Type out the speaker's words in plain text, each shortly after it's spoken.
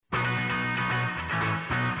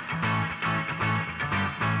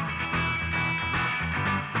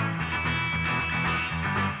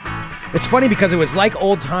It's funny because it was like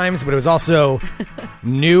old times, but it was also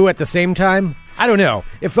new at the same time. I don't know.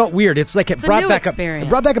 It felt weird. It's like it brought back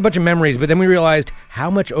a bunch of memories, but then we realized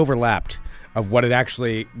how much overlapped of what had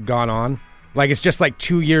actually gone on. Like, it's just like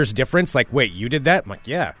 2 years difference. Like, wait, you did that? I'm like,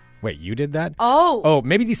 yeah. Wait, you did that? Oh,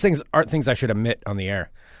 maybe these things aren't things I should admit on the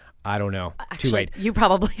air. I don't know. Actually, too late. You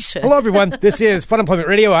probably should. Hello, everyone. This is Fun Employment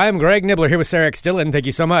Radio. I'm Greg Nibbler here with Sarah X. Dillon. Thank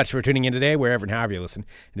you so much for tuning in today, wherever and however you listen.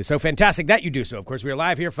 It is so fantastic that you do so. Of course, we are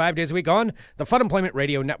live here 5 days a week on the Fun Employment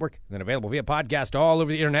Radio Network, and then available via podcast all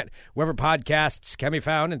over the internet, wherever podcasts can be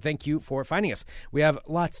found. And thank you for finding us. We have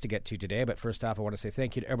lots to get to today, but first off, I want to say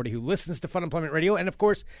thank you to everybody who listens to Fun Employment Radio, and of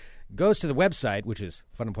course, goes to the website, which is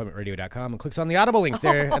funemploymentradio.com, and clicks on the Audible link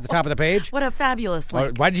there at the top of the page. What a fabulous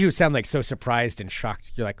link. Why did you sound like so surprised and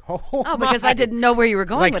shocked? You're like, because I didn't know where you were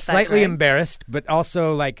going with that. Like slightly embarrassed, but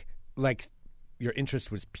also like your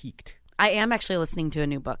interest was piqued. I am actually listening to a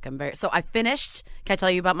new book. So I finished. Can I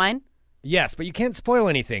tell you about mine? Yes, but you can't spoil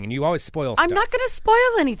anything, and you always spoil stuff. I'm not going to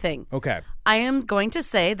spoil anything. Okay. I am going to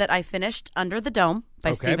say that I finished Under the Dome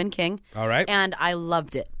by Stephen King. All right. And I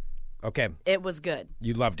loved it. Okay. It was good.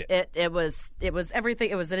 You loved it. It was everything.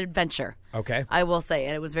 It was an adventure. Okay. I will say.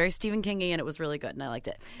 And it was very Stephen King-y, and it was really good, and I liked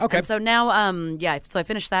it. Okay. And so now, so I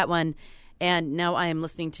finished that one, and now I am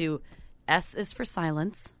listening to S is for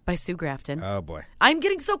Silence by Sue Grafton. Oh, boy. I'm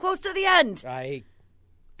getting so close to the end. I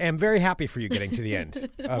am very happy for you getting to the end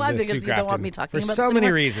of Why? the Because Sue you don't want Grafton me talking for about so this many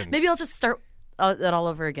anymore? reasons. Maybe I'll just start it all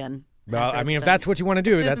over again. Well, I mean, if that's what you want to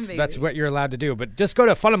do, that's what you're allowed to do. But just go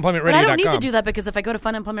to funemploymentradio.com. But I don't need to do that, because if I go to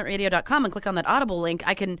funemploymentradio.com and click on that Audible link,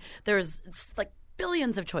 there's like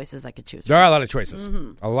billions of choices I could choose from. There are a lot of choices.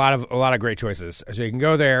 Mm-hmm. A lot of great choices. So you can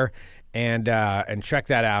go there and check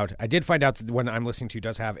that out. I did find out that the one I'm listening to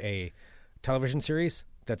does have a television series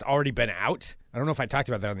that's already been out. I don't know if I talked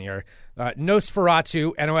about that on the air.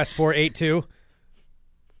 Nosferatu, NOS482.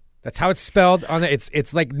 That's how it's spelled on it.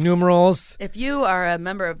 It's like numerals. If you are a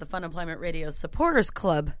member of the Fun Employment Radio Supporters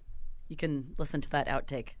Club, you can listen to that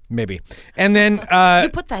outtake. Maybe. And then you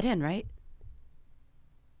put that in, right?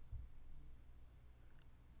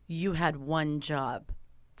 You had one job.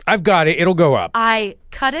 I've got it. It'll go up. I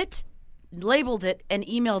cut it, labeled it, and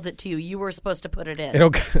emailed it to you. You were supposed to put it in.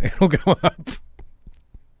 It'll go up.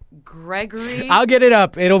 Gregory, I'll get it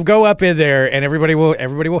up. It'll go up in there, and everybody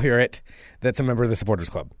will hear it. That's a member of the Supporters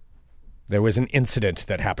Club. There was an incident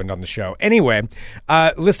that happened on the show. Anyway,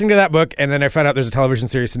 listening to that book, and then I found out there's a television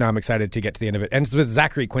series, so now I'm excited to get to the end of it. And it's with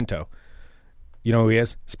Zachary Quinto. You know who he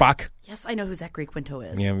is? Spock? Yes, I know who Zachary Quinto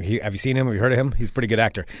is. Yeah, have you seen him? Have you heard of him? He's a pretty good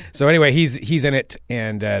actor. So anyway, he's in it,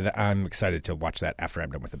 and I'm excited to watch that after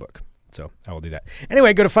I'm done with the book. So I will do that.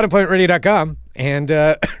 Anyway, go to funemploymentradio.com and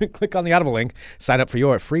click on the Audible link. Sign up for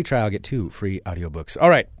your free trial. Get 2 free audiobooks. All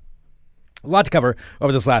right. A lot to cover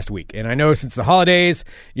over this last week. And I know since the holidays,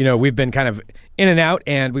 we've been kind of in and out,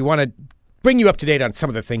 and we want to bring you up to date on some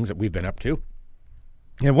of the things that we've been up to.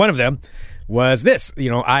 And one of them was this.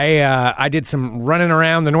 I did some running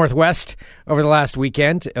around the Northwest over the last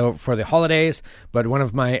weekend for the holidays, but one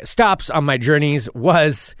of my stops on my journeys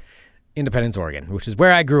was Independence, Oregon, which is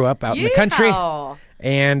where I grew up out in the country.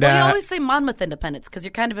 And you always say Monmouth Independence because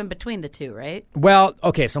you're kind of in between the two, right? Well,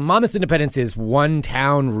 okay, so Monmouth Independence is one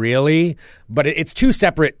town, really, but it's two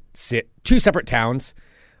separate towns,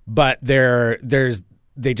 but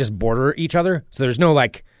they just border each other. So there's no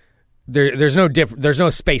there's no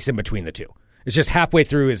space in between the two. It's just halfway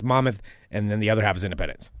through is Monmouth, and then the other half is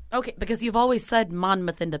Independence. Okay, because you've always said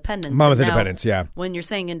Monmouth Independence. Monmouth Independence, yeah. When you're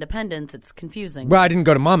saying Independence, it's confusing. Well, I didn't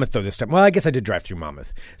go to Monmouth, though, this time. Well, I guess I did drive through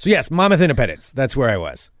Monmouth. So, yes, Monmouth Independence. That's where I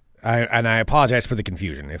was. And I apologize for the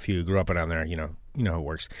confusion. If you grew up around there, you know how it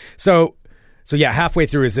works. So yeah, halfway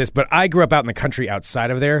through is this. But I grew up out in the country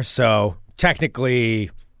outside of there, so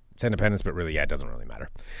technically it's Independence, but really, yeah, it doesn't really matter.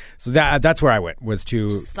 So that's where I went, was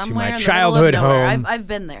to my childhood home. I've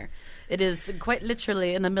been there. It is quite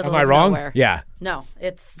literally in the middle of nowhere. Am I wrong? Yeah. No,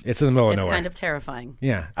 it's in the middle of nowhere. It's kind of terrifying.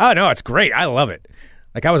 Yeah. Oh, no, it's great. I love it.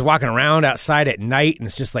 Like, I was walking around outside at night, and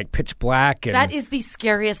it's just, like, pitch black. And that is the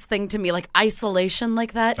scariest thing to me, like, isolation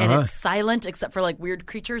like that, and it's silent except for, like, weird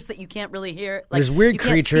creatures that you can't really hear. Like, there's weird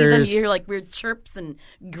creatures. You can't see them. You hear, like, weird chirps and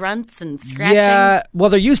grunts and scratching. Yeah. Well,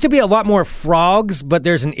 there used to be a lot more frogs, but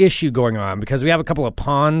there's an issue going on because we have a couple of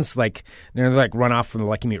ponds, like, they're, like, run off from the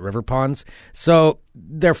Lucky Meat River ponds. So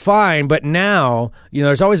they're fine, but now,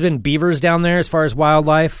 there's always been beavers down there as far as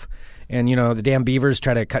wildlife. And, the damn beavers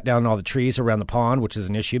try to cut down all the trees around the pond, which is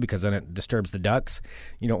an issue because then it disturbs the ducks.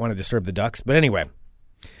 You don't want to disturb the ducks. But anyway,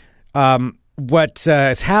 what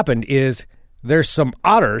has happened is there's some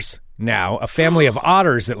otters now, a family of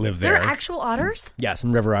otters that live there. They're actual otters? Yeah,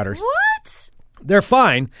 some river otters. What? They're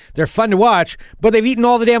fine. They're fun to watch, but they've eaten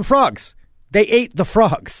all the damn frogs. They ate the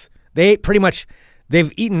frogs. They ate pretty much,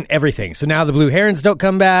 they've eaten everything. So now the blue herons don't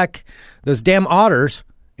come back. Those damn otters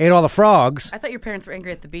ate all the frogs. I thought your parents were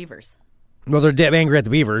angry at the beavers. Well, they're dead angry at the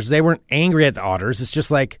beavers. They weren't angry at the otters. It's just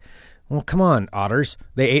like, well, come on, otters.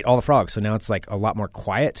 They ate all the frogs. So now it's like a lot more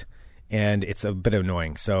quiet, and it's a bit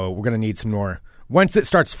annoying. So we're going to need some more. Once it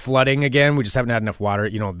starts flooding again, we just haven't had enough water.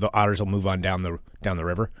 You know, the otters will move on down the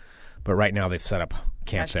river. But right now they've set up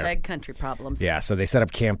camp there. Hashtag country problems. Yeah, so they set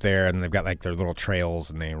up camp there, and they've got like their little trails,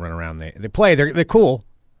 and they run around. They play. They're cool.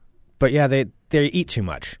 But yeah, they eat too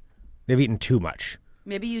much. They've eaten too much.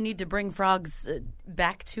 Maybe you need to bring frogs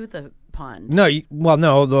back to the pond. No,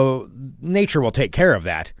 no. The nature will take care of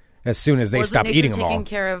that as soon as they stop eating them all. Taking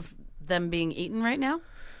care of them being eaten right now?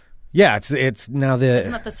 Yeah, it's now the.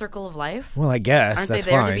 Isn't that the circle of life? Well, I guess aren't that's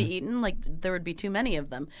they there fine. to be eaten? Like there would be too many of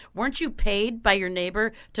them. Weren't you paid by your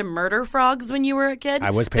neighbor to murder frogs when you were a kid?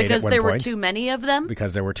 I was paid because at one there point. were too many of them.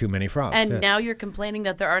 Because there were too many frogs. And yes. now you're complaining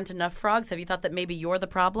that there aren't enough frogs. Have you thought that maybe you're the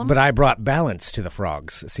problem? But I brought balance to the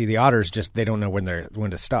frogs. See, the otters they don't know when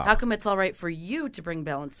to stop. How come it's all right for you to bring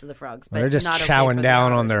balance to the frogs? But they're just not chowing okay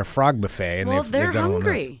down for the on their otters? frog buffet, and Well, they've they're done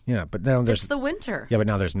hungry. Yeah, but now there's It's the winter. Yeah, but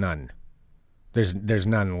now there's none. There's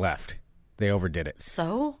none left. They overdid it.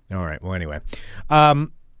 So? All right. Well, anyway,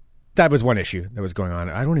 that was one issue that was going on.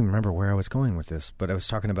 I don't even remember where I was going with this, but I was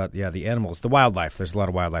talking about the animals, the wildlife. There's a lot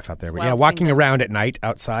of wildlife out there. But yeah, walking around at night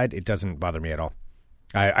outside, it doesn't bother me at all.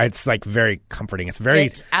 It's like very comforting. It's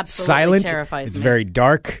very silent. Terrifies it's me. very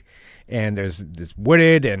dark, and there's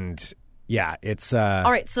wooded, and yeah, it's. All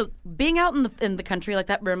right, so being out in the country like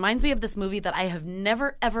that reminds me of this movie that I have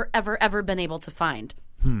never, ever, ever, ever been able to find.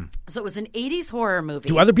 So it was an 80s horror movie.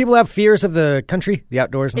 Do other people have fears of the country, the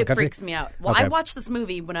outdoors in the country? It freaks me out. Well, Okay. I watched this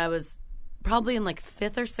movie when I was probably in like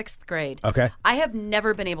 5th or 6th grade. Okay. I have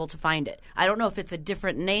never been able to find it. I don't know if it's a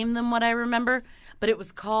different name than what I remember, but it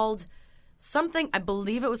was called something, I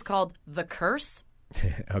believe it was called The Curse.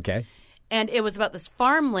 Okay. And it was about this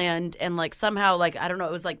farmland and like somehow like, I don't know,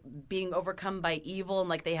 it was like being overcome by evil and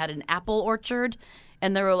like they had an apple orchard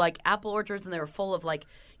and there were like apple orchards and they were full of like,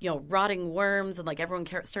 you know, rotting worms and like everyone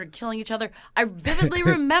started killing each other. I vividly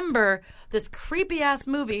remember this creepy ass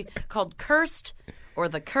movie called Cursed or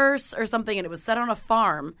The Curse or something, and it was set on a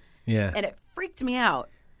farm. Yeah. And it freaked me out.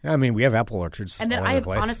 I mean, we have apple orchards. And then all over I the have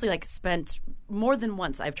place. honestly like spent more than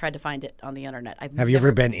once I've tried to find it on the internet. Have you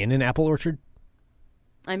ever been in an apple orchard?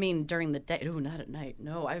 I mean, during the day. Ooh, not at night.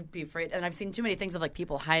 No, I'd be afraid. And I've seen too many things of like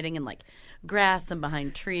people hiding in like grass and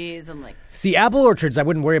behind trees and like. See, apple orchards, I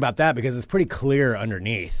wouldn't worry about that because it's pretty clear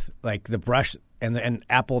underneath. Like the brush and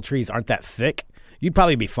apple trees aren't that thick. You'd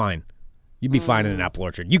probably be fine. You'd be fine in an apple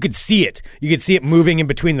orchard. You could see it. You could see it moving in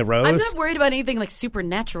between the rows. I'm not worried about anything like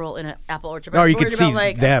supernatural in an apple orchard. Oh, I'm you could worried see about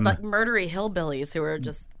like them. murdery hillbillies who are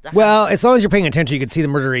just. Well, as long as you're paying attention, you can see the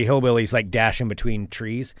murdery hillbillies like dash in between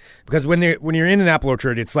trees. Because when you're in an apple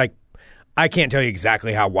orchard, it's like I can't tell you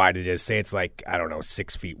exactly how wide it is. Say it's like, I don't know,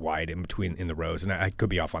 6 feet wide in the rows, and I could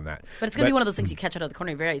be off on that. But it's going to be one of those things you catch out of the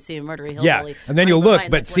corner of your eye. You see a murdery hillbilly. Yeah, and then you'll look,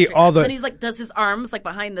 but see all the. Then he's like, does his arms like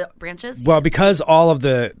behind the branches? Well, because all of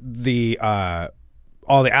the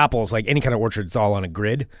apples, like any kind of orchard, it's all on a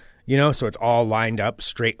grid, you know, so it's all lined up,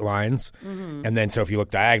 straight lines. Mm-hmm. And then so if you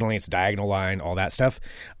look diagonally, it's a diagonal line, all that stuff.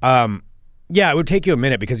 Yeah, it would take you a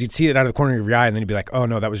minute because you'd see it out of the corner of your eye, and then you'd be like, oh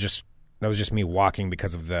no, that was just me walking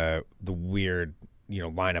because of the weird, you know,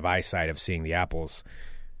 line of eyesight of seeing the apples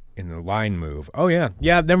in the line move. Oh yeah,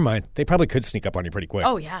 never mind. They probably could sneak up on you pretty quick.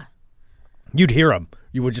 Oh yeah, you'd hear them.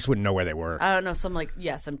 You just wouldn't know where they were. I don't know,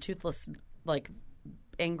 some toothless, like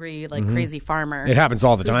angry, like crazy farmer. It happens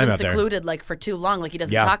all the who's time been out there. Secluded like for too long, like he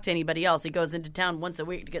doesn't Yeah. talk to anybody else. He goes into town once a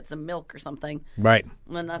week to get some milk or something. Right.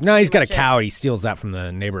 And that's No, he's got a pretty much cow. He steals that from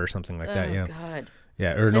the neighbor or something like that. Oh Yeah. God.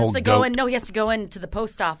 Yeah, or an He has old to goat. go in. No, he has to go into the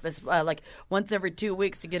post office like once every 2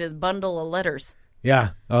 weeks to get his bundle of letters. Yeah.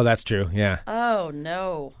 Oh, that's true. Yeah. Oh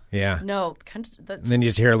no, Yeah. no. And then you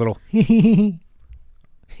just hear a little.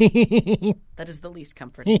 That is the least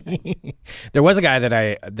comforting thing. There was a guy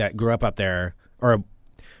that grew up out there, or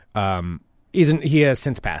he has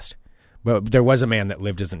since passed, but there was a man that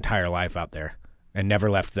lived his entire life out there and never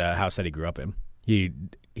left the house that he grew up in. He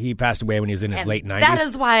passed away when he was in his And late 90s. that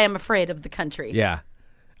is why I'm afraid of the country. Yeah.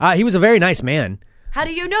 He was a very nice man. How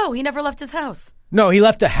do you know? He never left his house. No, he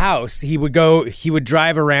left the house. He would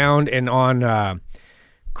drive around, and on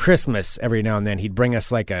Christmas every now and then he'd bring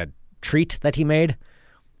us like a treat that he made.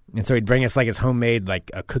 And so he'd bring us like his homemade,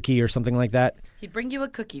 like a cookie or something like that. He'd bring you a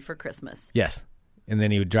cookie for Christmas. Yes. And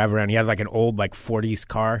then he would drive around. He had like an old like 40s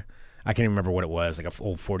car. I can't even remember what it was, like an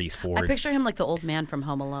old 40s Ford. I picture him like the old man from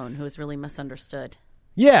Home Alone who was really misunderstood.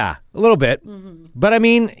 Yeah, a little bit. Mm-hmm. But I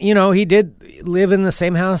mean, he did live in the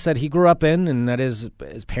same house that he grew up in, and that his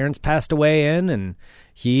parents passed away in, and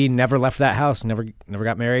he never left that house. Never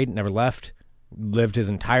got married. Never left. Lived his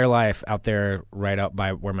entire life out there, right out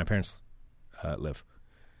by where my parents live.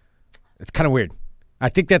 It's kind of weird. I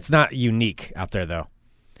think that's not unique out there, though.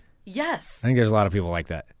 Yes. I think there's a lot of people like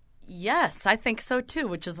that. Yes, I think so too,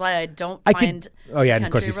 which is why I don't find. Oh yeah, and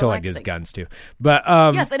of course he still liked his guns too. But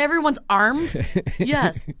yes, and everyone's armed.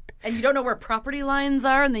 Yes, and you don't know where property lines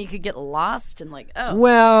are, and then you could get lost and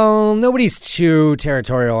Well, nobody's too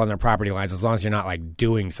territorial on their property lines as long as you're not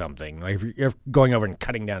doing something. Like if you're going over and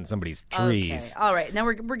cutting down somebody's trees. Okay, all right. Now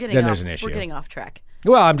we're getting then off. There's an issue. We're getting off track.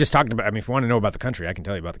 Well, I'm just talking about. I mean, if you want to know about the country, I can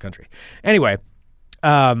tell you about the country. Anyway,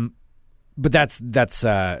 but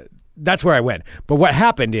that's where I went. But what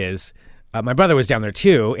happened is my brother was down there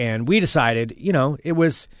too, and we decided, it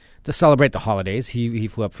was to celebrate the holidays. He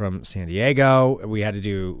flew up from San Diego. We had to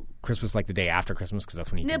do Christmas the day after Christmas because that's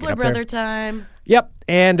when he could get Nibbler up brother there. time. Yep,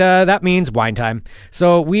 and that means wine time.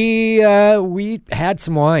 So we had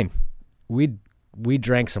some wine. We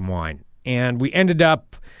drank some wine, and we ended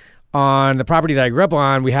up on the property that I grew up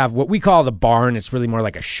on. We have what we call the barn. It's really more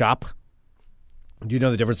like a shop. Do you know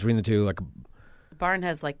the difference between the two? Barn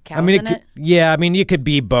has cows in it? Yeah, I mean, you could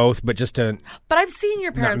be both, but just to. But I've seen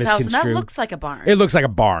your parents' house, and that looks like a barn. It looks like a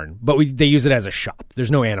barn, but they use it as a shop.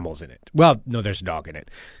 There's no animals in it. Well, no, there's a dog in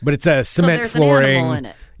it, but it's a cement flooring. An animal in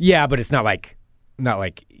it. Yeah, but it's not like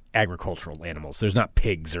agricultural animals. There's not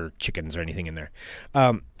pigs or chickens or anything in there.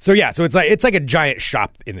 So it's like a giant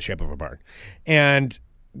shop in the shape of a barn. And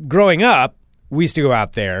growing up, we used to go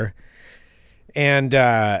out there, and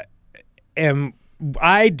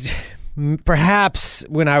perhaps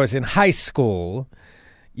when I was in high school,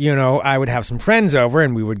 I would have some friends over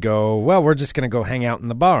and we would go, well, we're just going to go hang out in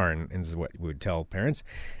the barn. And this is what we would tell parents.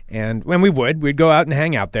 And when we'd go out and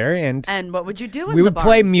hang out there. And what would you do in the barn? We would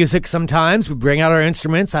play music sometimes. We'd bring out our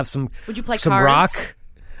instruments, have some Would you play some cards? rock.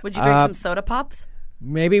 Would you drink some soda pops?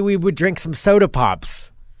 Maybe we would drink some soda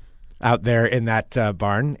pops out there in that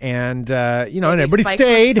barn. And, and everybody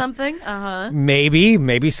stayed. Something? Uh-huh.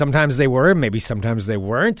 Maybe sometimes they were. Maybe sometimes they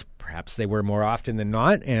weren't. Perhaps they were more often than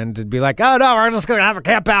not, and it'd be like, oh, no, we're just going to have a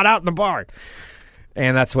camp out in the barn.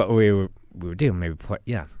 And that's what we would do. Maybe play,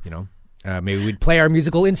 maybe we'd play our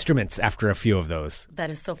musical instruments after a few of those. That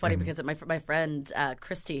is so funny because my friend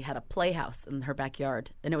Christy had a playhouse in her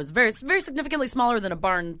backyard, and it was very, very significantly smaller than a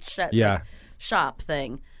barn shop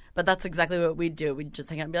thing. But that's exactly what we'd do. We'd just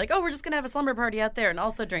hang out and be like, oh, we're just going to have a slumber party out there and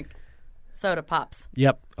also drink soda pops.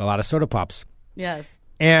 Yep, a lot of soda pops. Yes.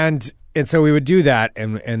 And so we would do that,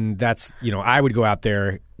 and that's, I would go out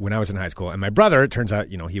there when I was in high school. And my brother, it turns out,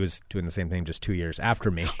 he was doing the same thing just 2 years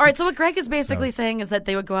after me. All right, so what Greg is basically saying is that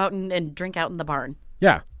they would go out and drink out in the barn.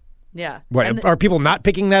 Yeah. Yeah. What, are people not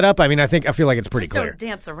picking that up? I mean, I feel like it's pretty just clear. Don't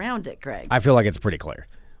dance around it, Greg. I feel like it's pretty clear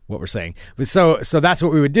what we're saying. So that's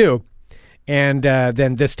what we would do. And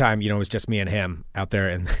then this time, it was just me and him out there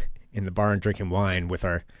in the barn drinking wine with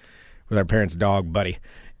our parents' dog, Buddy.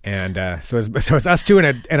 And so it was us two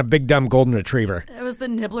and a big dumb golden retriever. It was the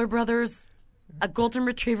Nibbler brothers, a golden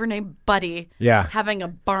retriever named Buddy. Yeah. Having a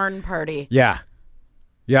barn party. Yeah.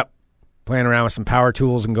 Yep. Playing around with some power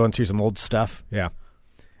tools and going through some old stuff. Yeah.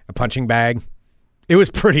 A punching bag. It was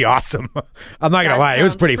pretty awesome. I'm not going to lie. It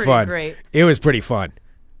was pretty fun. Great. It was pretty fun.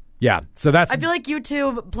 Yeah. So that's. I feel like you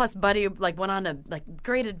two plus Buddy went on a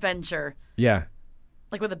great adventure. Yeah.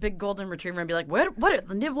 With a big golden retriever and be like, what did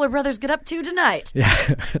the Nibbler brothers get up to tonight? Yeah.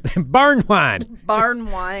 Barn wine.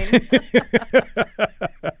 Barn wine.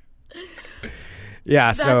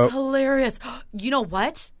 Yeah, That's hilarious. You know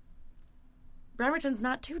what? Bremerton's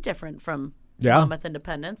not too different from Monmouth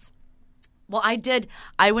Independence. Well,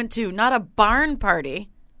 I went to not a barn party,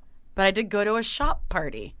 but I did go to a shop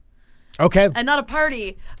party. Okay. And not a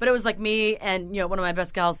party, but it was me and one of my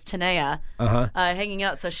best gals, Tanea, hanging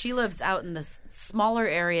out. So she lives out in this smaller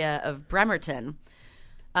area of Bremerton.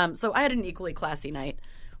 So I had an equally classy night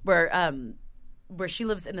where she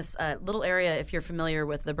lives in this little area. If you're familiar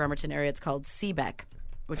with the Bremerton area, it's called Seebeck.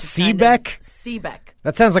 Seebeck? Seebeck.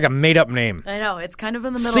 That sounds like a made-up name. I know. It's kind of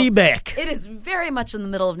in the middle. Seebeck. It is very much in the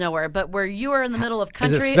middle of nowhere, but where you are in the middle of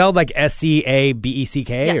country. Is it spelled like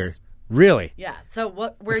Seabeck? Yes. Or? Really? Yeah.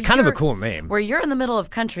 So it's kind of a cool name. Where you're in the middle of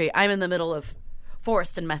country, I'm in the middle of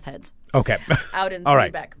forest and meth heads. Okay. Out in All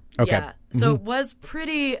right. Seebeck. Okay. Yeah. So it was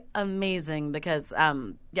pretty amazing because,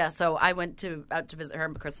 so I went out to visit her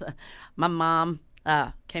because my mom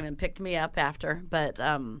came and picked me up after. But,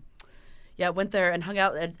 went there and hung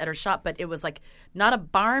out at her shop. But it was not a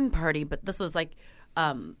barn party, but this was like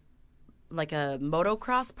a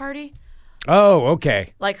motocross party. Oh,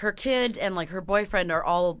 okay. Like her kid and like her boyfriend are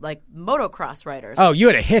all like motocross riders. Oh, you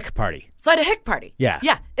had a hick party. So I had a hick party. Yeah.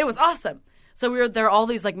 Yeah, it was awesome. So there are all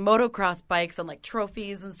these like motocross bikes and like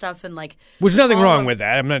trophies and stuff and like. There's nothing wrong with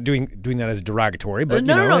that. I'm not doing that as derogatory, but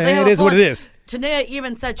No. it is what it is. Tanea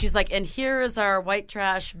even said, she's like, and here is our white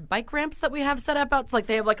trash bike ramps that we have set up out. It's like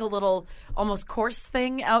they have like a little almost course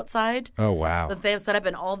thing outside. Oh, wow. That they have set up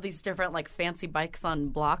in all of these different like fancy bikes on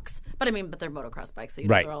blocks. But I mean, they're motocross bikes, so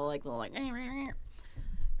right. They're all like little like.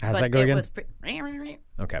 How's that go again?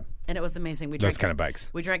 Okay. And it was amazing. Those kind of bikes.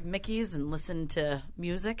 We drank Mickey's and listened to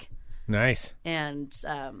music. Nice. And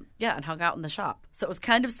and hung out in the shop. So it was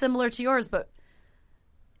kind of similar to yours, but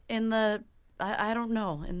in the I don't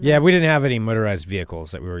know. We didn't have any motorized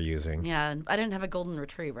vehicles that we were using. Yeah, I didn't have a golden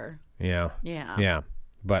retriever. Yeah. Yeah. Yeah.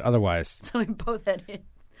 But otherwise. So we both had it.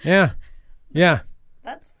 Yeah. Yeah.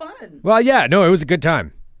 That's fun. Well, yeah. No, it was a good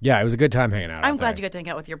time. Yeah, it was a good time hanging out. I'm glad you got to hang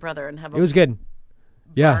out with your brother and have It was good.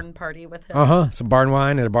 barn party with him. Some barn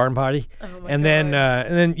wine at a barn party. Oh my and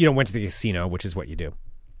God. then went to the casino, which is what you do.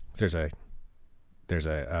 So there's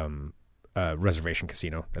a reservation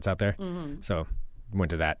casino that's out there. Mm-hmm. So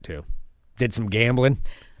went to that too. Did some gambling,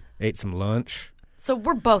 ate some lunch. So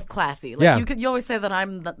we're both classy. Like Yeah. you always say that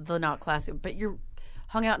I'm the not classy, but you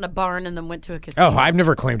hung out in a barn and then went to a casino. Oh, I've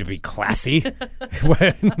never claimed to be classy.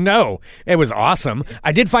 No, it was awesome.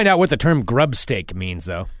 I did find out what the term grub steak means,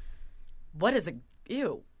 though. What is a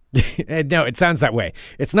ew? No, it sounds that way.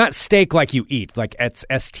 It's not steak like you eat, like it's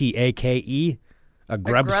STAKE. A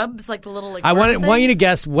grub. Grubs, like the little like. I want you to things?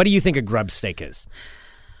 guess. What do you think a grub steak is?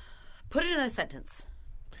 Put it in a sentence.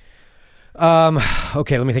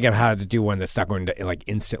 Okay, let me think of how to do one that's not going to like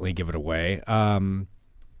instantly give it away. I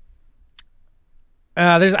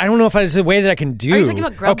don't know if there's a way that I can do. Are you talking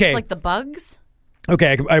about grubs okay. like the bugs?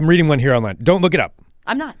 Okay, I'm reading one here online. Don't look it up.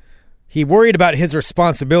 I'm not. He worried about his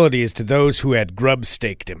responsibilities to those who had grub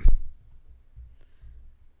staked him.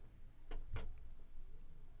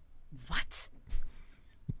 What?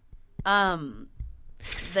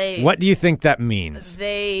 What do you think that means?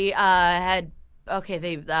 They had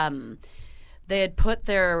they had put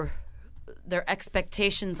their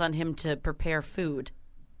expectations on him to prepare food.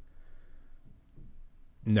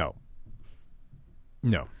 No.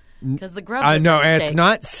 Because the grub is no, at it's stake.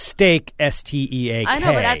 not steak, STEAK. I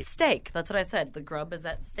know, but at stake. That's what I said. The grub is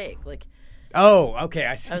at stake. Like, oh, okay,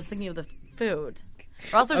 I see. I was thinking of the food.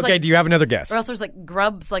 Or else there's Okay, like, do you have another guess? or else there's like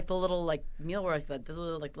grubs, like the little like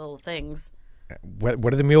mealworm, like little things. What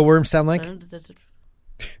do the mealworms sound like?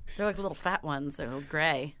 They're like little fat ones. They're little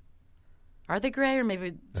gray. Are they gray, or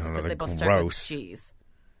maybe just because they both start with gross. cheese?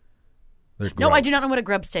 They're No, I gross. do not know what a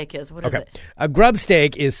grub steak is. What is Okay. it? A grub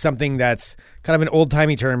steak is something that's kind of an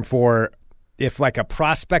old-timey term for if like a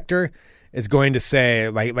prospector is going to say,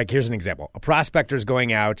 like here's an example. A prospector is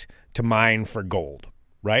going out to mine for gold,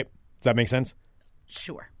 right? Does that make sense?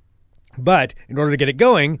 Sure. But in order to get it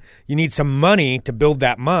going, you need some money to build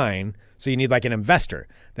that mine, so you need like an investor.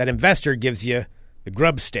 That investor gives you the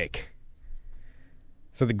grub stake.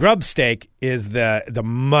 So the grub stake is the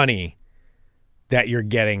money that you're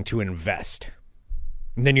getting to invest.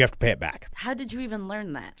 And then you have to pay it back. How did you even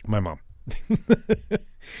learn that? My mom. We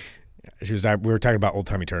were talking about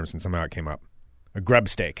old-timey terms, and somehow it came up. A grub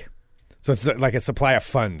stake. So it's like a supply of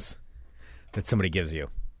funds that somebody gives you.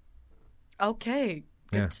 Okay,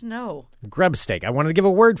 good to know. Grub stake. I wanted to give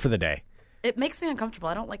a word for the day. It makes me uncomfortable.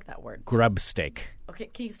 I don't like that word. Grub stake. Okay,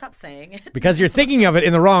 can you stop saying it? Because you're thinking of it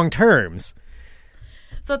in the wrong terms.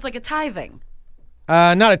 So it's like a tithing.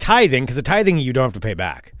 Not a tithing, because a tithing you don't have to pay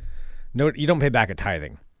back. No, you don't pay back a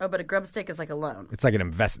tithing. Oh, but a grub stake is like a loan. It's like an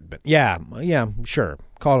investment. Yeah, sure.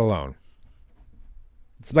 Call it a loan.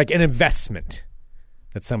 It's like an investment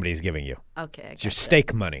that somebody's giving you. Okay, It's your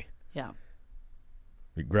stake money. Yeah.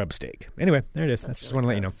 Your grub stake. Anyway, there it is. That's just really want to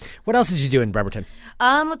let you know. gross. What else did you do in Bremerton?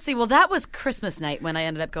 Let's see. Well, that was Christmas night when I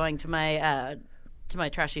ended up going to my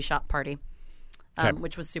trashy shop party, Okay.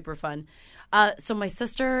 which was super fun. So my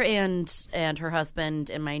sister and her husband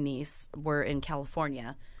and my niece were in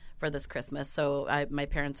California for this Christmas. So my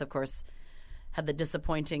parents, of course, had the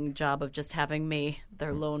disappointing job of just having me,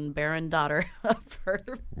 their lone barren daughter, for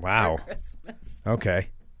Christmas. Okay.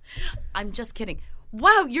 I'm just kidding.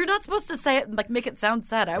 Wow, you're not supposed to say it like make it sound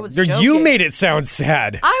sad. I was joking. You made it sound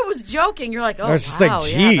sad. I was joking. You're like, oh, I was just wow,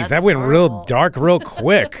 like, yeah, geez, that's that went real horrible. dark real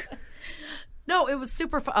quick. No, it was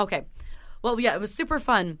super fun. Okay. Well, yeah, it was super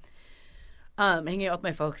fun. Hanging out with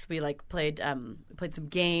my folks, we like played some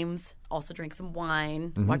games, also drank some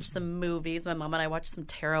wine, watched some movies. My mom and I watched some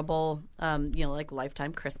terrible, like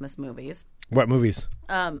Lifetime Christmas movies. What movies?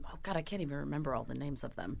 Oh God, I can't even remember all the names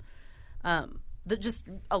of them. Just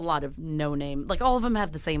a lot of no name. Like all of them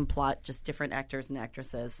have the same plot, just different actors and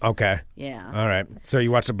actresses. Okay. Yeah. All right. So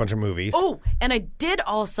you watched a bunch of movies. Oh, and I did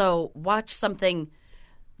also watch something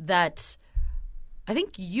that I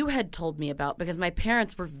think you had told me about because my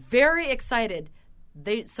parents were very excited.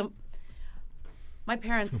 My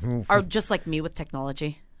parents are just like me with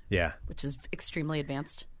technology. Yeah. Which is extremely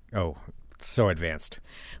advanced. Oh, so advanced.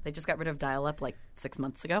 They just got rid of dial-up like 6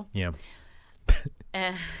 months ago. Yeah.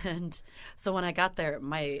 And so when I got there,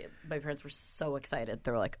 my parents were so excited.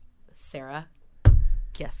 They were like, Sarah,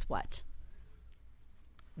 guess what?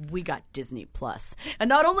 We got Disney Plus. And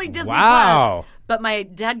not only Disney Plus, but my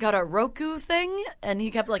dad got a Roku thing, and he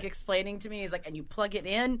kept like explaining to me, he's like, and you plug it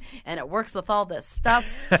in, and it works with all this stuff.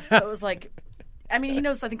 So it was like, I mean, he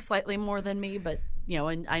knows, I think, slightly more than me, but,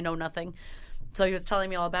 and I know nothing. So he was telling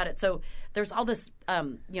me all about it. So there's all this,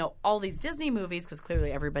 all these Disney movies, because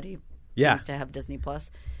clearly everybody seems to have Disney Plus.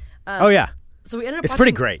 Oh, yeah. So we ended up It's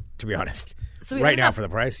pretty great, to be honest. So we right ended now up for the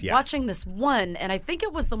price, yeah. watching this one, and I think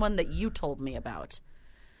it was the one that you told me about.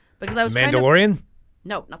 Because I was Mandalorian?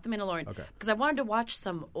 No, not the Mandalorian. Okay. Because I wanted to watch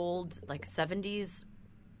some old, like, 70s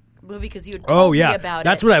movie because you had told me about it.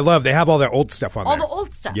 That's what I love. They have all their old stuff on there. All the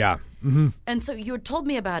old stuff. Yeah. Mm-hmm. And so you had told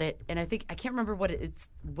me about it, and I can't remember what it's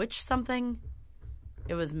which something.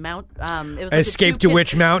 It was it was like Escape to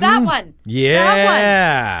Witch Mountain? That one. Yeah.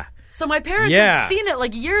 That one. So my parents had seen it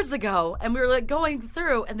like years ago, and we were like going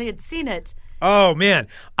through, and they had seen it. Oh, man.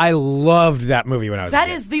 I loved that movie when I was a kid.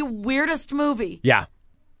 That is the weirdest movie. Yeah.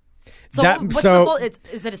 So what's the full?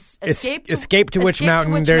 Is it Escape to Witch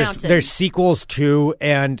Mountain? There's sequels too,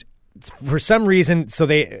 and for some reason,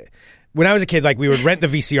 when I was a kid, like we would rent the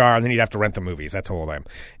VCR and then you'd have to rent the movies. That's how old I am,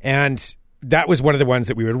 and that was one of the ones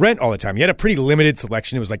that we would rent all the time. You had a pretty limited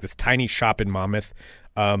selection. It was like this tiny shop in Monmouth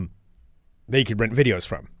that you could rent videos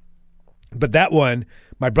from. But that one,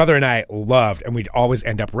 my brother and I loved, and we'd always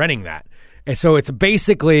end up renting that. And so it's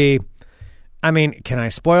basically. I mean, can I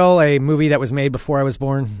spoil a movie that was made before I was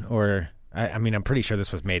born? Or, I mean, I'm pretty sure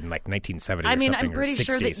this was made in like 1970 or something. I'm pretty or 60s.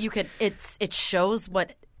 sure that you could, it shows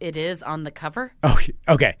what it is on the cover. Oh,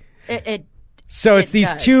 okay. It's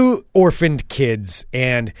these two orphaned kids,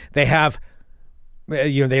 and they have,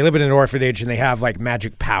 they live in an orphanage, and they have like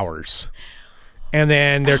magic powers. And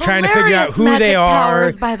then they're trying to figure out who they are.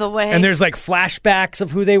 Powers, by the way. And there's like flashbacks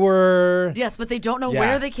of who they were. Yes, but they don't know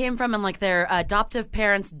where they came from, and like their adoptive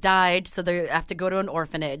parents died, so they have to go to an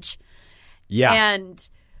orphanage. Yeah.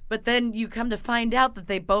 But then you come to find out that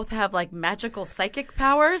they both have like magical psychic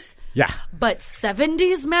powers. Yeah. But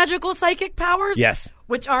 70s magical psychic powers? Yes.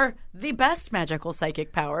 Which are the best magical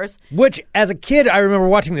psychic powers. Which, as a kid, I remember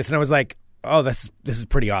watching this, and I was like, oh, this is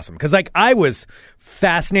pretty awesome. Because, like, I was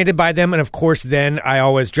fascinated by them, and of course, then I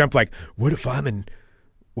always dreamt, like, what if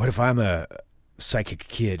I'm a psychic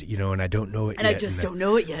kid, and I don't know it yet. And I just don't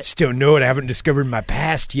know it yet. Just don't know it. I haven't discovered my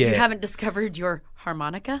past yet. You haven't discovered your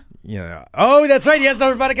harmonica? Yeah. Oh, that's right. Yes, the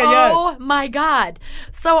harmonica. Oh, my God.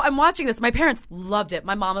 So I'm watching this. My parents loved it.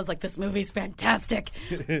 My mom was like, this movie's fantastic.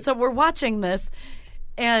 So we're watching this.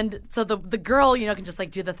 And so the girl, can just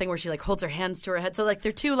like do the thing where she like holds her hands to her head. So like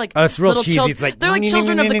they're two like it's real little cheesy. children. It's like they're like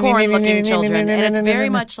children of the corn looking children, and it's very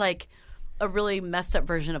much like a really messed up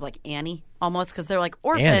version of like Annie almost because they're like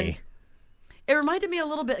orphans. Annie. It reminded me a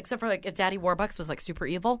little bit, except for like if Daddy Warbucks was like super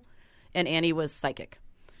evil, and Annie was psychic.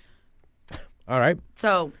 All right.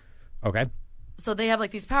 So okay. So they have like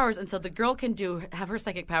these powers, and so the girl can have her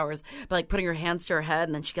psychic powers by like putting her hands to her head,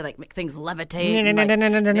 and then she can like make things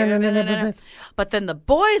levitate. But then the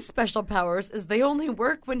boy's special powers is they only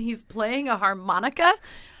work when he's playing a harmonica.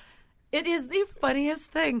 It is the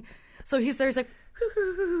funniest thing. So he's there, he's like,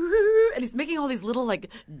 and he's making all these little like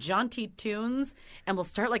jaunty tunes, and will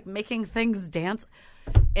start like making things dance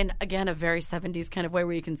in again a very 70s kind of way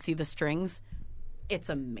where you can see the strings. It's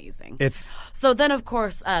amazing. So then, of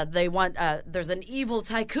course, they want. There's an evil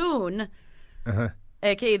tycoon,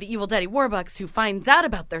 aka the evil Daddy Warbucks, who finds out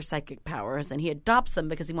about their psychic powers, and he adopts them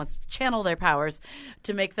because he wants to channel their powers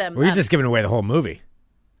to make them. Well, you're just giving away the whole movie.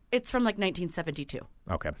 It's from like 1972.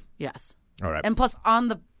 Okay. Yes. All right. And plus, on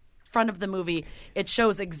the front of the movie, it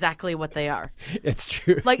shows exactly what they are. It's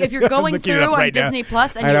true. Like if you're going through on Disney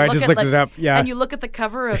Plus and and you look at the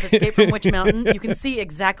cover of Escape from Witch Mountain, you can see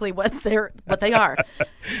exactly what they are.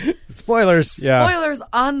 Spoilers. Yeah. Spoilers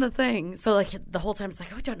on the thing. So like the whole time it's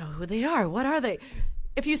like, we don't know who they are. What are they?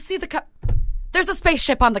 If you see there's a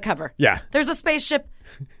spaceship on the cover. Yeah. There's a spaceship.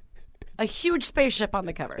 A huge spaceship on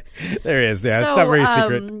the cover. There is. Yeah, it's not very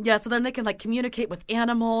secret. Yeah, so then they can like communicate with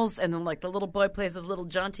animals, and then like the little boy plays his little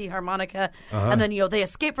jaunty harmonica, and then they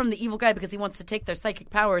escape from the evil guy because he wants to take their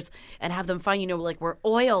psychic powers and have them find like where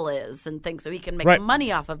oil is and things, so he can make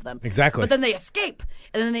money off of them. Exactly. But then they escape,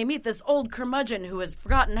 and then they meet this old curmudgeon who has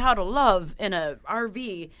forgotten how to love in a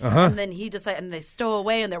RV, and then he decides, and they stow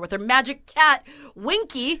away in there with their magic cat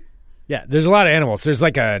Winky. Yeah, there's a lot of animals. There's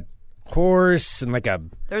like a horse and like a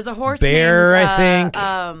there's a horse bear, named, I think.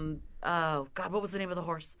 Oh God, what was the name of the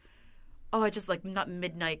horse? Oh, I just like not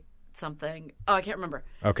midnight something. Oh, I can't remember.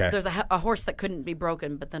 Okay. There's a horse that couldn't be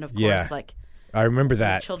broken, but then of course like I remember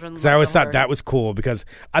that children. Because I always thought that was cool because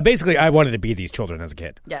I wanted to be these children as a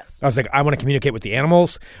kid. Yes. I was like, I want to communicate with the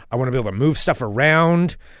animals. I want to be able to move stuff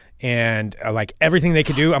around and like everything they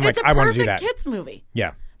could do. I'm it's like, I want to do that. It's a perfect kids movie.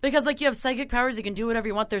 Yeah. Because, like, you have psychic powers, you can do whatever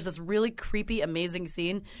you want. There's this really creepy, amazing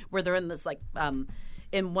scene where they're in this, like,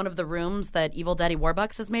 in one of the rooms that Evil Daddy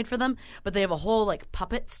Warbucks has made for them. But they have a whole, like,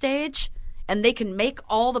 puppet stage, and they can make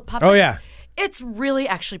all the puppets. Oh, yeah. It's really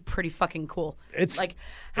actually pretty fucking cool. It's like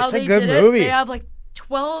how it's they a good did movie. it. They have, like,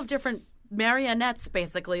 12 different marionettes,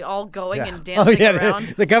 basically, all going and dancing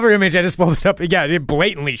around. The cover image, I just pulled it up. Yeah, it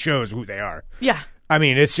blatantly shows who they are. Yeah. I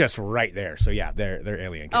mean, it's just right there. So yeah, they're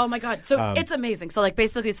alien kids. Oh my God! So it's amazing. So like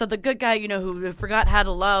basically, so the good guy, who forgot how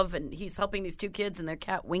to love, and he's helping these two kids and their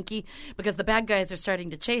cat Winky because the bad guys are starting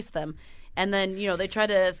to chase them, and then they try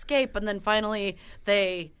to escape, and then finally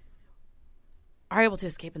they are able to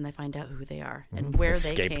escape, and they find out who they are and where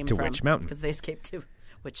they came to from. which mountain? Because they escaped to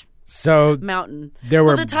which mountain. There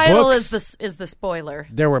were the title books, is the spoiler.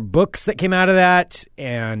 There were books that came out of that,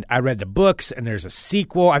 and I read the books, and there's a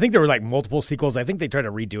sequel. I think there were like multiple sequels. I think they tried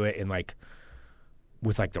to redo it in like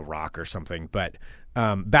with like The Rock or something. But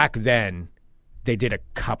back then they did a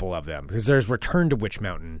couple of them because there's Return to Witch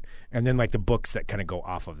Mountain, and then like the books that kind of go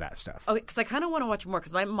off of that stuff. Okay, because I kind of want to watch more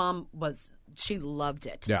because my mom she loved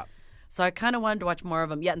it. Yeah. So I kind of wanted to watch more of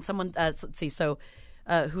them. Yeah, and someone let's see. So.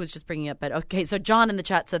 Who was just bringing up bed? Okay, so John in the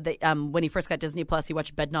chat said that when he first got Disney Plus, he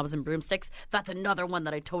watched Bedknobs and Broomsticks. That's another one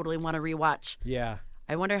that I totally want to rewatch. Yeah,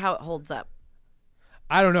 I wonder how it holds up.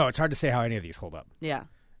 I don't know. It's hard to say how any of these hold up. Yeah,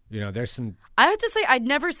 there's some. I have to say I'd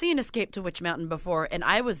never seen Escape to Witch Mountain before, and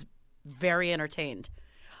I was very entertained.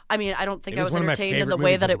 I mean, I don't think I was entertained in the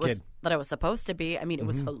way that it was supposed to be. I mean, it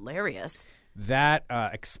was hilarious. That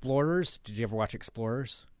Explorers. Did you ever watch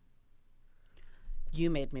Explorers? You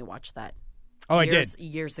made me watch that. Oh, I did.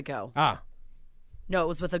 Years ago. Ah. No, it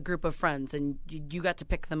was with a group of friends, and you got to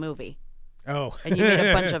pick the movie. Oh. And you made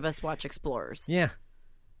a bunch of us watch Explorers. Yeah.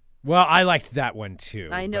 Well, I liked that one, too.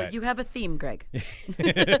 I know. You have a theme, Greg.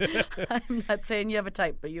 I'm not saying you have a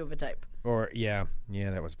type, but you have a type. Yeah,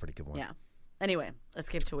 that was a pretty good one. Yeah. Anyway,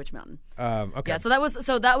 Escape to Witch Mountain. Okay. Yeah, so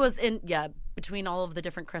that was in between all of the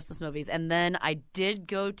different Christmas movies. And then I did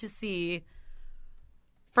go to see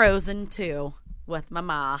Frozen 2 with my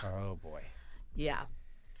ma. Oh, boy. Yeah.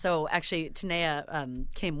 So actually, Tanea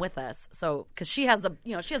came with us. So because she has a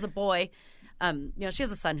boy, she has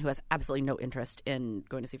a son who has absolutely no interest in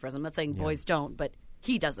going to see Frozen. I'm not saying boys don't, but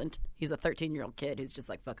he doesn't. He's a 13-year-old kid who's just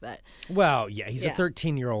like, fuck that. Well, yeah, he's a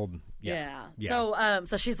 13-year-old. Yeah.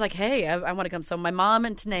 So she's like, hey, I want to come. So my mom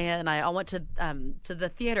and Tanea and I all went to the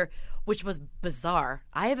theater, which was bizarre.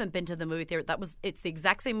 I haven't been to the movie theater. It's the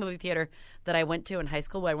exact same movie theater that I went to in high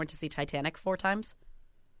school where I went to see Titanic 4 times.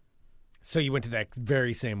 So you went to that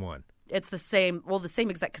very same one? It's the same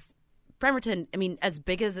exact. Cause Bremerton, I mean, as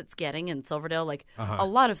big as it's getting in Silverdale, like a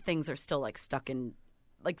lot of things are still like stuck in,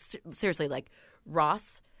 like seriously, like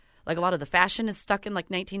Ross. Like a lot of the fashion is stuck in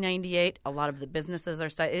like 1998. A lot of the businesses are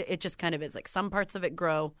stuck. It just kind of is like some parts of it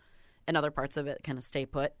grow, and other parts of it kind of stay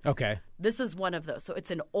put. Okay. This is one of those. So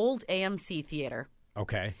it's an old AMC theater.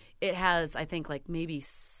 Okay. It has, I think, like maybe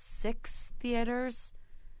 6 theaters.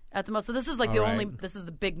 At the most. So this is like this is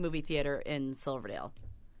the big movie theater in Silverdale.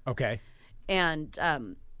 Okay. And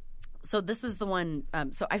so this is the one,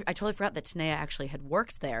 so I totally forgot that Tanea actually had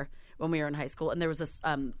worked there when we were in high school. And there was this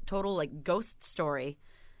total like ghost story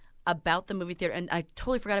about the movie theater. And I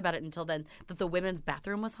totally forgot about it until then, that the women's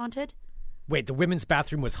bathroom was haunted. Wait, the women's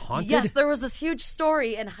bathroom was haunted? Yes, there was this huge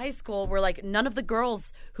story in high school where like none of the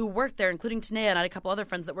girls who worked there, including Tanea and I had a couple other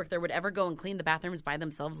friends that worked there, would ever go and clean the bathrooms by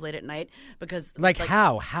themselves late at night because like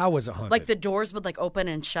how was it haunted? Like the doors would like open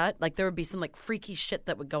and shut. Like there would be some like freaky shit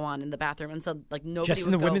that would go on in the bathroom, and so like nobody just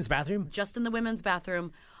in the women's bathroom. Just in the women's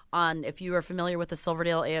bathroom. On if you are familiar with the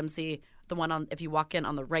Silverdale AMC, the one on if you walk in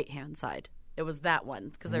on the right hand side. It was that one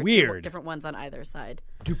because there are 2 different ones on either side.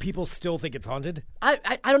 Do people still think it's haunted?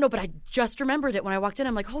 I don't know, but I just remembered it when I walked in.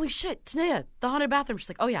 I'm like, holy shit, Tanea, the haunted bathroom. She's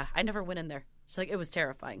like, oh yeah, I never went in there. She's like, it was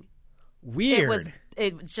terrifying. Weird.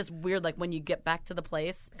 It was just weird. Like when you get back to the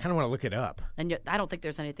place, I kind of want to look it up. and I don't think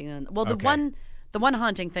there's anything in. Well, the Okay. one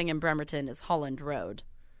haunting thing in Bremerton is Holland Road,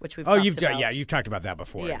 which we've Oh, talked about. you've talked about that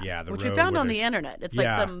before. Yeah, the which road we found where on the there's internet. It's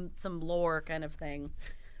Yeah. like some lore kind of thing. You can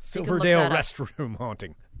look Silverdale that up. restroom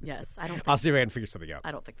haunting. Yes, I don't. Think, I'll see if I can figure something out.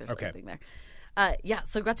 I don't think there's Okay. anything there.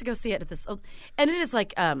 So got to go see it at this, and it is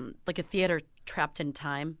like a theater trapped in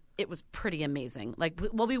time. It was pretty amazing. Like,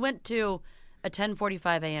 we went to a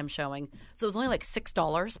 10:45 a.m. showing, so it was only like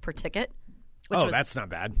 $6 per ticket. That's not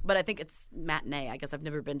bad. But I think it's matinee. I guess I've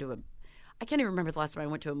never been to I can't even remember the last time I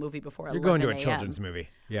went to a movie before. You're going to a 11 children's a.m. movie.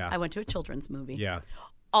 Yeah. I went to a children's movie. Yeah.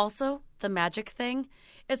 Also, the magic thing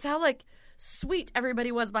is how like sweet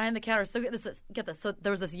everybody was behind the counter. So get this. So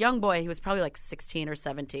there was this young boy. He was probably like 16 or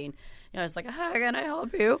 17. You know, it's like, "Hi, can I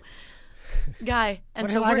help you?" Guy. And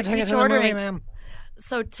so we're each ordering. ma'am?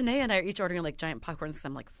 So Tanae and I are each ordering like giant popcorns because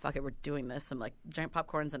I'm like, fuck it, we're doing this. I'm like, giant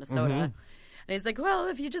popcorns and a soda. And he's like, well,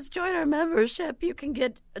 if you just join our membership, you can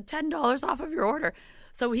get $10 off of your order.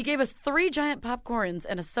 So he gave us 3 giant popcorns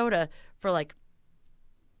and a soda for like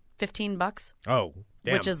 $15. Oh,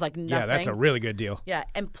 damn. Which is like Yeah, that's a nothing. really good deal. Yeah,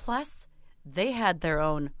 and plus they had their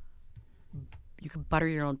own. You could butter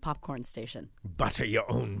your own popcorn station. Butter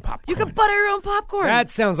your own popcorn. You could butter your own popcorn. That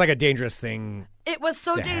sounds like a dangerous thing. It was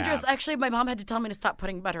so to dangerous. have. Actually, my mom had to tell me to stop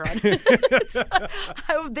putting butter on.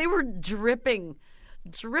 They were dripping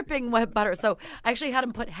wet butter. So I actually had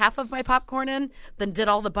him put half of my popcorn in, then did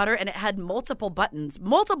all the butter, and it had multiple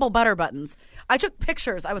butter buttons. I took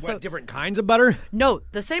pictures. I was What, different kinds of butter? no,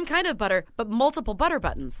 the same kind of butter, but multiple butter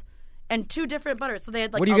buttons. And 2 different butters. So they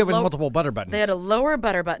had like What do you get with multiple butter buttons? They had a lower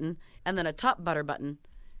butter button and then a top butter button.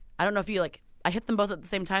 I don't know if you I hit them both at the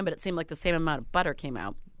same time, but it seemed like the same amount of butter came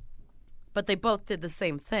out. But they both did the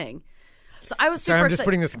same thing. So I was super Sorry, I'm excited. just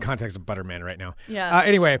putting this in context of Butterman right now. Yeah.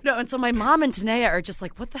 Anyway. No, and so my mom and Tanea are just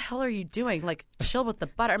like, what the hell are you doing? Like, chill with the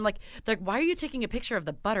butter. I'm like, they're like, why are you taking a picture of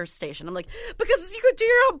the butter station? I'm like, because you could do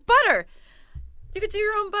your own butter. You could do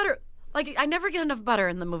your own butter. Like, I never get enough butter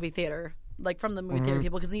in the movie theater. Like, from the movie theater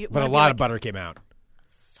people. But a lot of butter came out.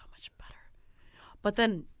 So much butter. But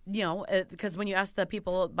then, because when you ask the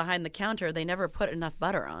people behind the counter, they never put enough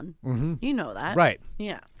butter on. Mm-hmm. You know that. Right.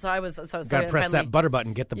 Yeah. So I was Got to press that butter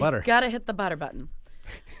button, get the butter. Got to hit the butter button.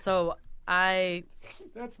 So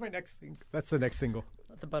That's my next thing. That's the next single.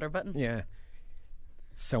 the butter button? Yeah.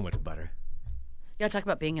 So much butter. You got to talk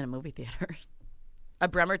about being in a movie theater. A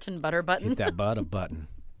Bremerton butter button. Hit that butter button.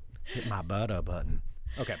 Hit my butter button.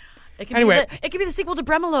 Okay. It can Anyway. it could be the sequel to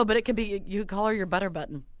Bremolo, but it could be you call her your butter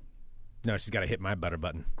button. No, she's got to hit my butter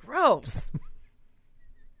button. Gross.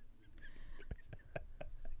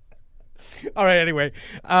 All right, anyway.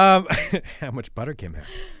 How much butter came out?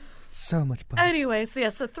 So much butter. Anyway, so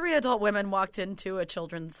 3 adult women walked into a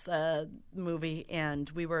children's movie, and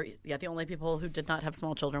we were the only people who did not have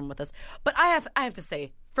small children with us. But I have to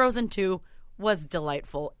say, Frozen 2 was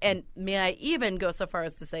delightful, and may I even go so far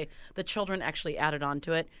as to say the children actually added on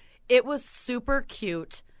to it. It was super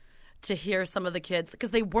cute to hear some of the kids,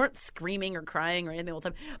 because they weren't screaming or crying or anything the whole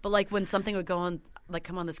time, but like when something would go on, like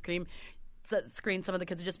come on the screen, some of the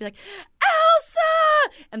kids would just be like,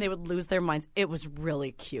 Elsa! And they would lose their minds. It was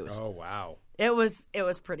really cute. Oh, wow. It was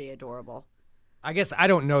pretty adorable. I guess I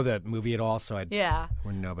don't know the movie at all, so I Yeah.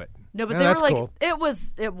 wouldn't know, but No, but no, they were that's like, cool.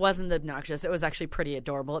 it wasn't obnoxious. It was actually pretty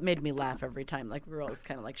adorable. It made me laugh every time. Like we were always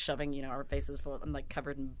kind of like shoving, our faces full of, and like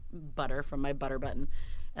covered in butter from my butter button.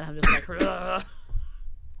 And I'm just like, ugh.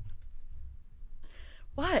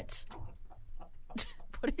 What?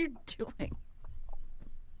 What are you doing?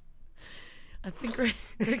 I think Greg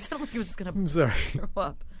sounded like he was just going I'm to sorry. throw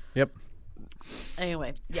up. Yep.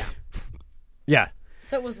 Anyway, yeah. Yeah,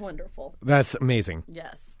 So it was wonderful. that's amazing.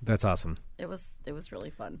 Yes. That's awesome. It was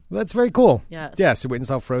really fun. That's very cool. Yes. Yeah, so we went and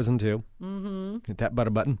saw Frozen 2. Mm-hmm. Hit that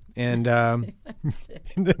butter button. And, and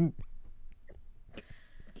then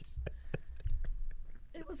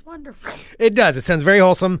It was wonderful. it does. It sounds very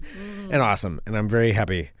wholesome and awesome, and I'm very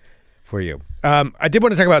happy for you. I did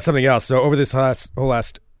want to talk about something else. So over this whole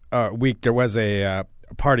last week, there was a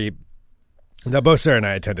party that both Sarah and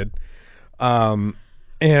I attended, and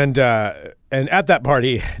at that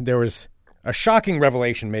party there was a shocking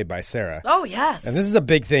revelation made by Sarah. Oh, yes. And this is a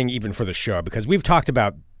big thing even for the show, because we've talked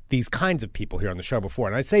about these kinds of people here on the show before,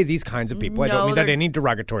 and I say these kinds of people. I No, don't mean that in they're any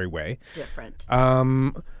derogatory way. different.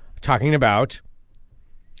 Talking about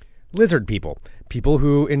lizard people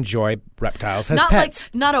who enjoy reptiles as Not pets.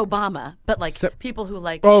 like not Obama, but like So- people who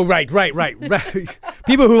like Oh, right.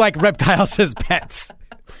 People who like reptiles as pets.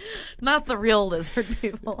 Not the real lizard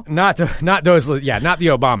people. Not those. Yeah, not the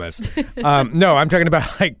Obamas. No, I'm talking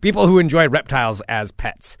about like people who enjoy reptiles as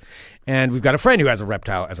pets. And we've got a friend who has a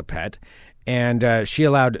reptile as a pet, and she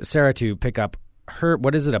allowed Sarah to pick up her.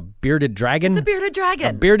 What is it? A bearded dragon? It's a bearded dragon.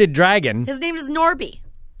 A bearded dragon. His name is Norby,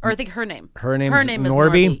 or I think her name. Her name is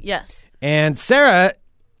Norby. Yes. And Sarah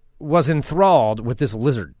was enthralled with this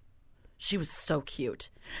lizard. She was so cute.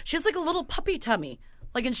 She has like a little puppy tummy.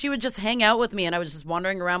 Like, and she would just hang out with me, and I was just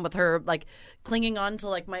wandering around with her, like, clinging on to,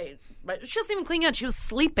 like, my she wasn't even clinging on. She was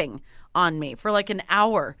sleeping on me for, like, an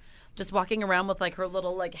hour, just walking around with, like, her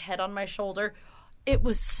little, like, head on my shoulder. It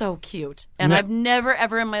was so cute. And I've never,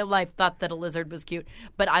 ever in my life thought that a lizard was cute,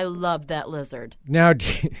 but I loved that lizard. Now,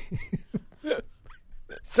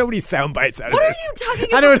 so many sound bites out of this. What are you talking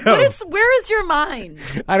about? I don't know. Where is your mind?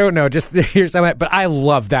 I don't know. Just here's some, but I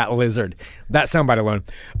love that lizard. That soundbite alone.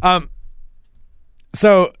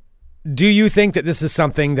 So, do you think that this is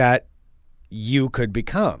something that you could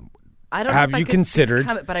become? I don't know if I could considered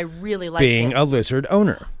become it, but I really like being a lizard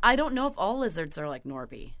owner? I don't know if all lizards are like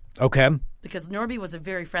Norby. Okay. Because Norby was a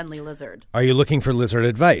very friendly lizard. Are you looking for lizard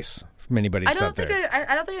advice from anybody that's out there?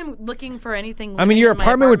 I don't think I'm looking for anything. I mean, your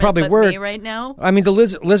apartment would probably work right now. I mean, the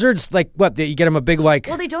lizards, like what? You get them a big like.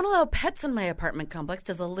 Well, they don't allow pets in my apartment complex.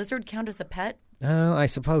 Does a lizard count as a pet? I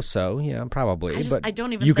suppose so. Yeah, probably. I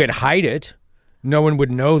don't even. You could hide it. No one would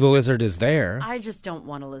know the lizard is there. I just don't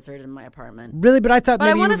want a lizard in my apartment. Really? But I thought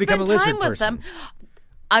maybe you would become a lizard time with person. them.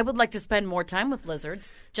 I would like to spend more time with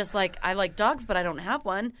lizards, just like I like dogs, but I don't have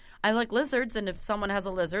one. I like lizards, and if someone has a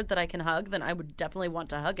lizard that I can hug, then I would definitely want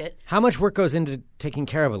to hug it. How much work goes into taking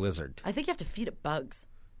care of a lizard? I think you have to feed it bugs.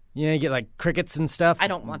 Yeah, you get like crickets and stuff. I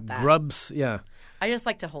don't want that. Grubs, yeah. I just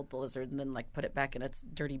like to hold the lizard and then like put it back in its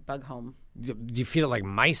dirty bug home. Do you feed it like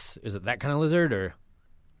mice? Is it that kind of lizard or?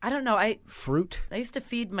 I don't know. Fruit? I used to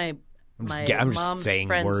feed my mom's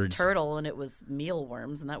friend's words. Turtle, and it was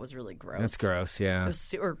mealworms, and that was really gross. That's gross, yeah. It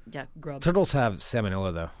was grubs. Turtles have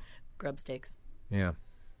salmonella, though. Grub steaks. Yeah.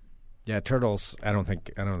 Yeah, turtles, I don't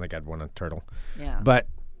think I'd want a turtle. Yeah. But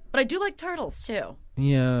I do like turtles, too.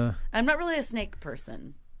 Yeah. I'm not really a snake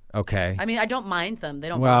person. Okay. I mean, I don't mind them. They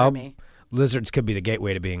don't bother me. Lizards could be the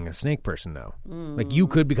gateway to being a snake person, though. Like, you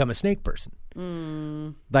could become a snake person.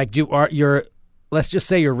 Like, let's just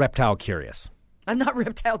say you're reptile curious. I'm not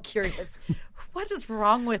reptile curious. What is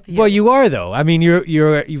wrong with you? Well, you are though. I mean,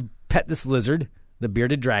 you've pet this lizard, the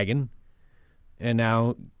bearded dragon, and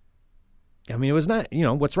now, I mean, it was not.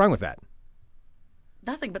 What's wrong with that?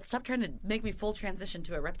 Nothing. But stop trying to make me full transition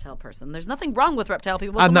to a reptile person. There's nothing wrong with reptile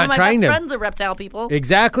people. I'm not trying to. My best friends are reptile people.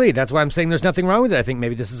 Exactly. That's why I'm saying there's nothing wrong with it. I think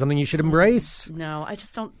maybe this is something you should embrace. No, I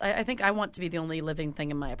just don't. I think I want to be the only living thing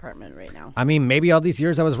in my apartment right now. I mean, maybe all these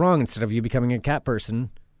years I was wrong. Instead of you becoming a cat person,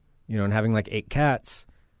 and having like 8 cats.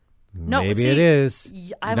 No, maybe it is.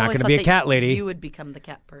 You're not going to be a cat lady. You would become the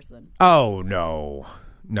cat person. Oh, no.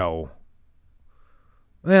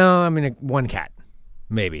 Well, I mean, one cat.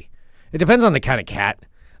 Maybe. It depends on the kind of cat.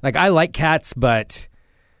 Like, I like cats, but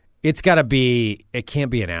it can't be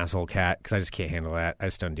an asshole cat because I just can't handle that. I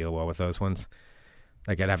just don't deal well with those ones.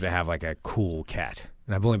 Like, I'd have to have like a cool cat.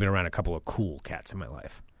 And I've only been around a couple of cool cats in my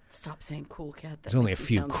life. Stop saying cool cat. There's only a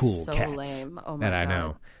few cool cats lame. Oh my that I God.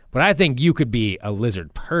 know. But I think you could be a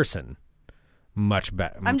lizard person much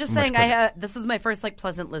better. I'm just saying, this is my first like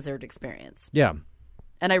pleasant lizard experience. Yeah.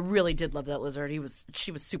 And I really did love that lizard.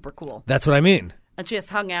 She was super cool. That's what I mean. And she just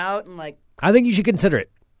hung out and like. I think you should consider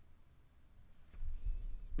it.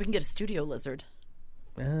 We can get a studio lizard.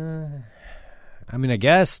 I mean, I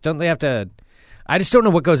guess. Don't they have to? I just don't know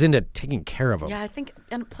what goes into taking care of them. Yeah, I think,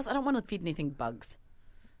 and plus I don't want to feed anything bugs.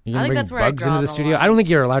 You're gonna I think bring that's where bugs I draw into the the studio. line. I don't think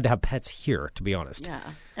you're allowed to have pets here, to be honest. Yeah,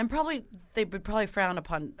 and they would probably frown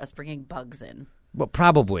upon us bringing bugs in. Well,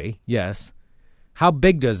 probably yes. How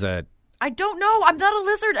big does a? I don't know. I'm not a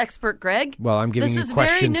lizard expert, Greg. Well, I'm giving you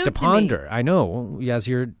questions to me. ponder. I know as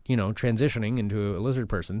you're transitioning into a lizard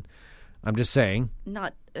person. I'm just saying.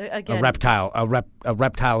 Not again. A reptile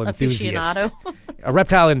enthusiast. Aficionado. A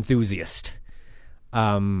reptile enthusiast. These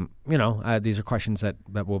are questions that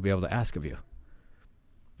we'll be able to ask of you.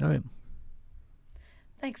 All right.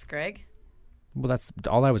 Thanks, Greg. Well, that's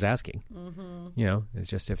all I was asking. Mm-hmm. It's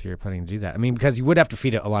just if you're planning to do that. I mean, because you would have to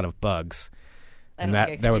feed it a lot of bugs, and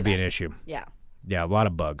that would be an issue. Yeah. Yeah, a lot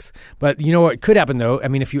of bugs. But you know what could happen, though? I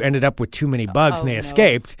mean, if you ended up with too many bugs and they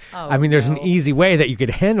escaped, there's an easy way that you could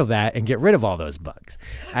handle that and get rid of all those bugs.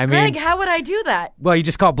 Greg, how would I do that? Well, you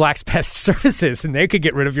just call Black's Pest Services, and they could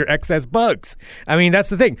get rid of your excess bugs. I mean, that's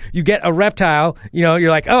the thing. You get a reptile, you're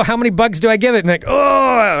like, oh, how many bugs do I give it? And like, oh,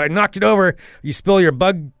 I knocked it over. You spill your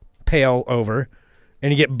bug pail over,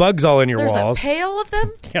 and you get bugs all in your walls. There's a pail of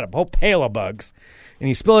them? You got a whole pail of bugs. and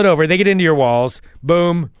you spill it over, they get into your walls,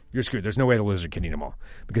 boom, you're screwed. There's no way the lizard can eat them all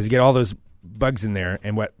because you get all those bugs in there.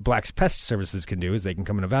 And what Black's Pest Services can do is they can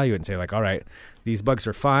come and evaluate and say, like, all right, these bugs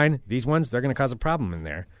are fine. These ones, they're going to cause a problem in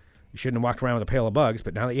there. You shouldn't have walked around with a pail of bugs,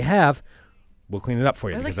 but now that you have, we'll clean it up for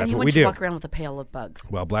you because that's what we do. Walk around with a pail of bugs.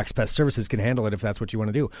 Well, Black's Pest Services can handle it if that's what you want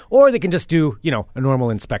to do. Or they can just do, a normal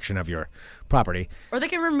inspection of your property. Or they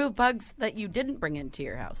can remove bugs that you didn't bring into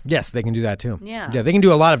your house. Yes, they can do that too. Yeah. Yeah, they can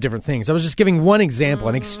do a lot of different things. I was just giving one example,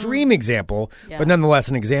 an extreme example, but nonetheless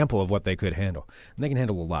an example of what they could handle. And they can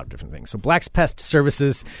handle a lot of different things. So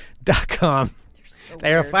blackspestservices.com.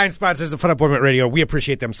 They are fine sponsors of Fun Employment Radio. We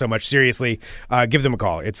appreciate them so much. Seriously, give them a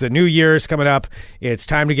call. It's the New Year's coming up. It's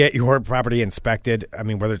time to get your property inspected. I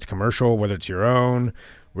mean, whether it's commercial, whether it's your own,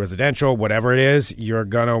 residential, whatever it is, you're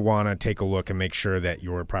going to want to take a look and make sure that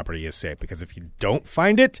your property is safe. Because if you don't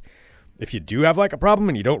find it, if you do have like a problem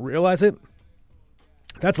and you don't realize it,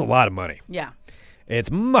 that's a lot of money. Yeah. It's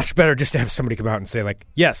much better just to have somebody come out and say, like,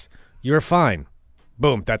 yes, you're fine.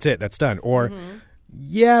 Boom, that's it. That's done. Or...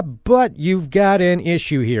 yeah, but you've got an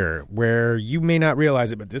issue here where you may not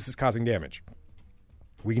realize it, but this is causing damage.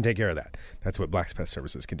 We can take care of that. That's what Black's Pest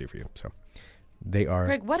Services can do for you. So they are...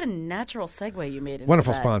 Greg, what a natural segue you made into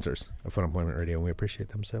wonderful that. Sponsors of Fun Employment Radio, and we appreciate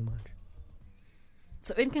them so much.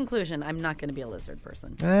 So in conclusion, I'm not going to be a lizard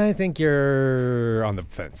person. I think you're on the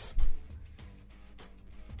fence.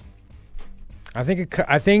 I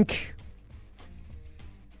think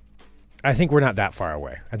we're not that far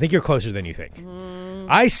away. I think you're closer than you think.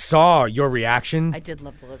 I saw your reaction. I did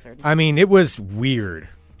love the lizard. I mean, it was weird.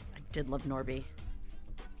 I did love Norby.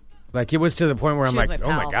 Like, it was to the point where She I'm was like, my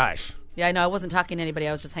oh my pal. gosh. Yeah, I know. I wasn't talking to anybody.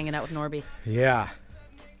 I was just hanging out with Norby. Yeah.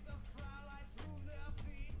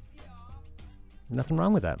 Nothing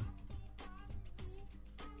wrong with that.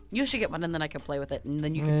 You should get one, and then I can play with it, and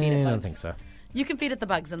then you can feed it bugs. I don't think so. You can feed it the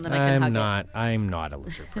bugs, and then I can hug it. I'm not a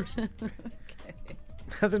lizard person. Okay.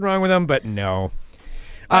 Nothing wrong with them, but no.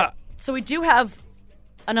 So we do have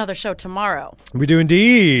another show tomorrow. We do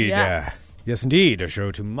indeed. Yes. Yes, indeed. A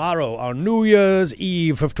show tomorrow on New Year's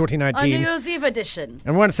Eve of 2019. A New Year's Eve edition.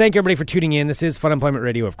 And we want to thank everybody for tuning in. This is Fun Employment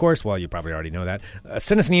Radio, of course. Well, you probably already know that.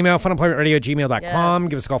 Send us an email, funemploymentradio@gmail.com. Yes.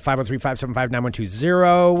 Give us a call,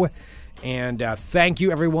 503-575-9120. And thank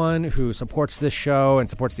you, everyone who supports this show and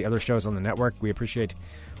supports the other shows on the network. We appreciate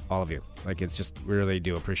all of you. Like, it's just, we really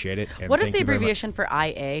do appreciate it. And What is thank the you very much. abbreviation for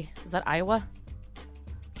IA? Is that Iowa?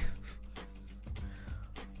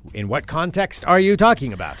 In what context are you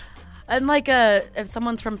talking about? And like if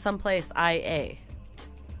someone's from someplace, IA.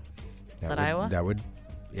 Is that Iowa? That would,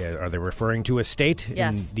 yeah. Are they referring to a state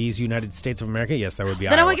Yes. in these United States of America? Yes, that would be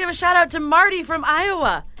Then Iowa. I want to give a shout out to Marty from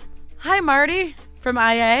Iowa. Hi, Marty from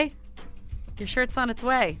IA. Your shirt's on its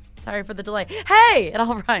way. Sorry for the delay. Hey, it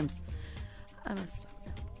all rhymes.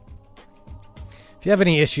 If you have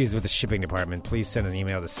any issues with the shipping department, please send an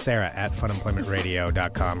email to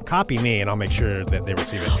sarah@funemploymentradio.com. Copy me, and I'll make sure that they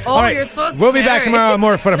receive it. Oh, all right, you're so We'll be back scary. tomorrow on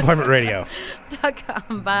more Fun Employment Radio.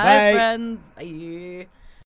 .com. Bye, Bye. friends. Bye.